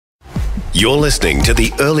You're listening to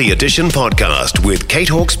the Early Edition podcast with Kate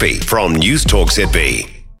Hawkesby from News Talk ZB.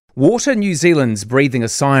 Water New Zealand's breathing a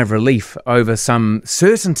sigh of relief over some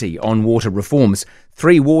certainty on water reforms.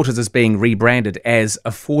 Three Waters is being rebranded as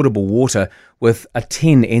Affordable Water with a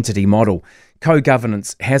 10-entity model.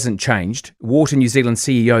 Co-governance hasn't changed. Water New Zealand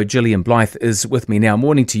CEO Gillian Blythe is with me now.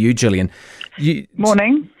 Morning to you, Gillian.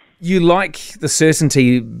 Morning. You like the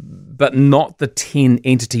certainty but not the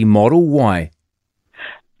 10-entity model. Why?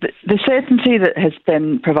 The certainty that has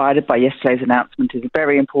been provided by yesterday's announcement is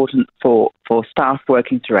very important for staff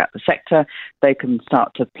working throughout the sector. They can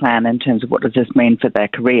start to plan in terms of what does this mean for their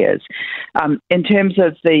careers. In terms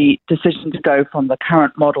of the decision to go from the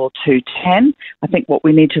current model to 10, I think what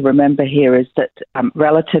we need to remember here is that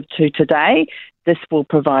relative to today, this will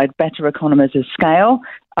provide better economies of scale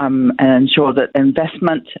and ensure that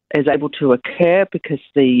investment is able to occur because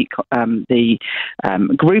the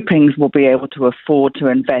groupings will be able to afford to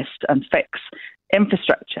invest and fix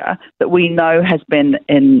infrastructure that we know has been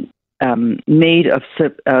in need of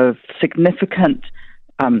significant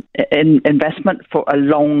investment for a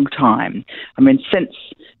long time. I mean, since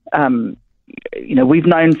we've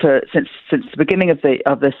known since the beginning of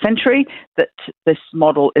the century that this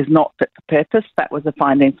model is not fit for purpose. That was a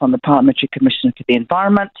finding from the Parliamentary Commissioner for the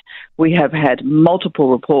Environment. We have had multiple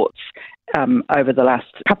reports over the last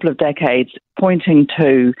couple of decades pointing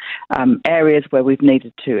to areas where we've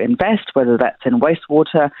needed to invest, whether that's in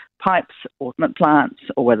wastewater pipes or treatment plants,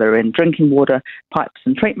 or whether in drinking water pipes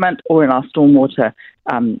and treatment, or in our stormwater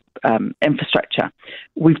infrastructure.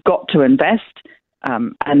 We've got to invest.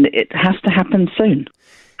 And it has to happen soon.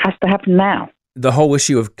 Has to happen now. The whole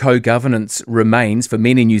issue of co-governance remains. For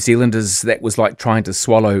many New Zealanders, that was like trying to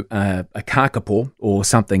swallow a kakapo or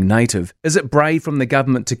something native. Is it brave from the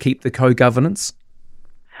government to keep the co-governance?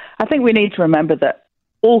 I think we need to remember that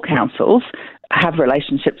all councils have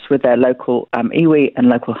relationships with their local iwi and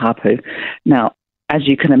local hapu. Now, as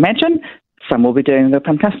you can imagine, some will be doing a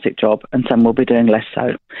fantastic job and some will be doing less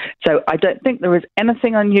so. So I don't think there is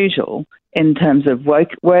anything unusual in terms of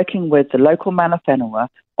working with the local mana whenua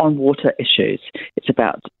on water issues. It's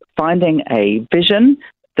about finding a vision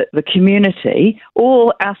that the community,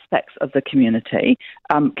 all aspects of the community,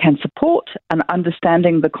 can support, and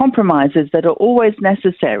understanding the compromises that are always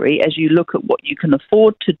necessary as you look at what you can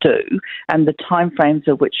afford to do and the timeframes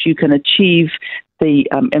of which you can achieve the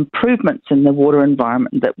improvements in the water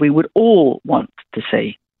environment that we would all want to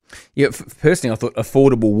see. Yeah, personally, I thought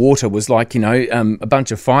Affordable Water was like, a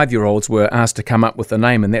bunch of 5-year-olds were asked to come up with a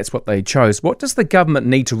name and that's what they chose. What does the government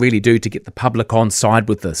need to really do to get the public on side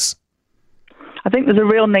with this? I think there's a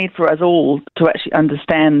real need for us all to actually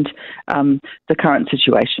understand the current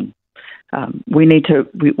situation. We need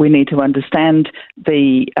to understand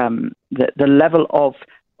the level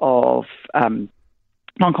of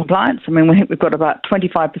non-compliance. I mean, we've got about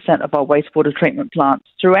 25% of our wastewater treatment plants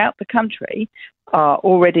throughout the country are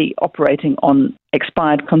already operating on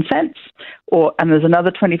expired consents, and there's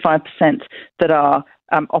another 25% that are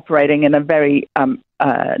operating in a very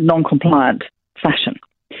non-compliant fashion.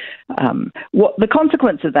 What the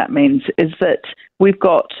consequence of that means is that we've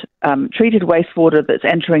got treated wastewater that's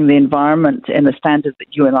entering the environment in a standard that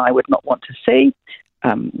you and I would not want to see.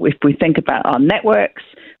 If we think about our networks,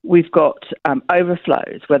 we've got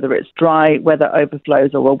overflows, whether it's dry weather overflows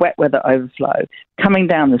or a wet weather overflow, coming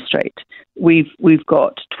down the street. We've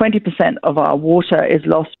got 20% of our water is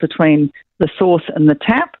lost between the source and the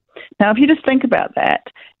tap. Now, if you just think about that,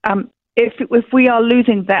 if we are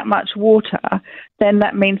losing that much water, then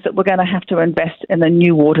that means that we're going to have to invest in a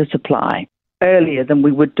new water supply earlier than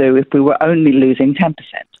we would do if we were only losing 10%.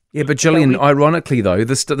 Yeah, but Gillian, ironically though,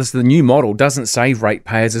 the new model doesn't save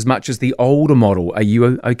ratepayers as much as the older model. Are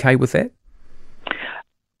you okay with that?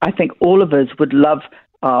 I think all of us would love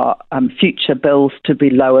our future bills to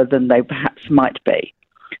be lower than they perhaps might be.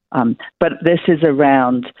 But this is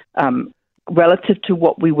around relative to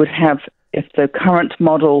what we would have if the current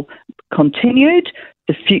model continued.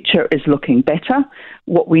 The future is looking better.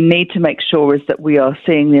 What we need to make sure is that we are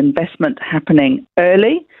seeing the investment happening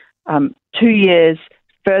early. 2 years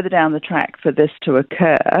further down the track for this to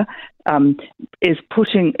occur is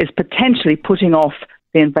potentially putting off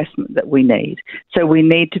the investment that we need. So we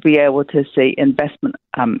need to be able to see investment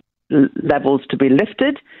levels to be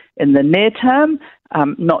lifted in the near term,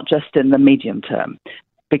 not just in the medium term,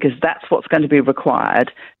 because that's what's going to be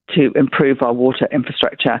required to improve our water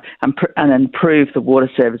infrastructure and improve the water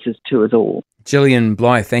services to us all. Gillian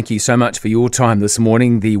Blythe, thank you so much for your time this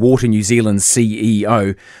morning, the Water New Zealand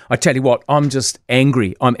CEO. I tell you what, I'm just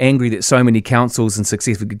angry. I'm angry that so many councils and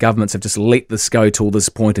successive governments have just let this go till this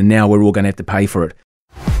point, and now we're all going to have to pay for it.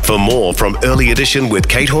 For more from Early Edition with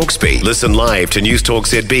Kate Hawkesby, listen live to News Talk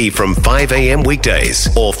ZB from 5 a.m. weekdays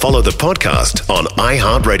or follow the podcast on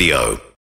iHeartRadio.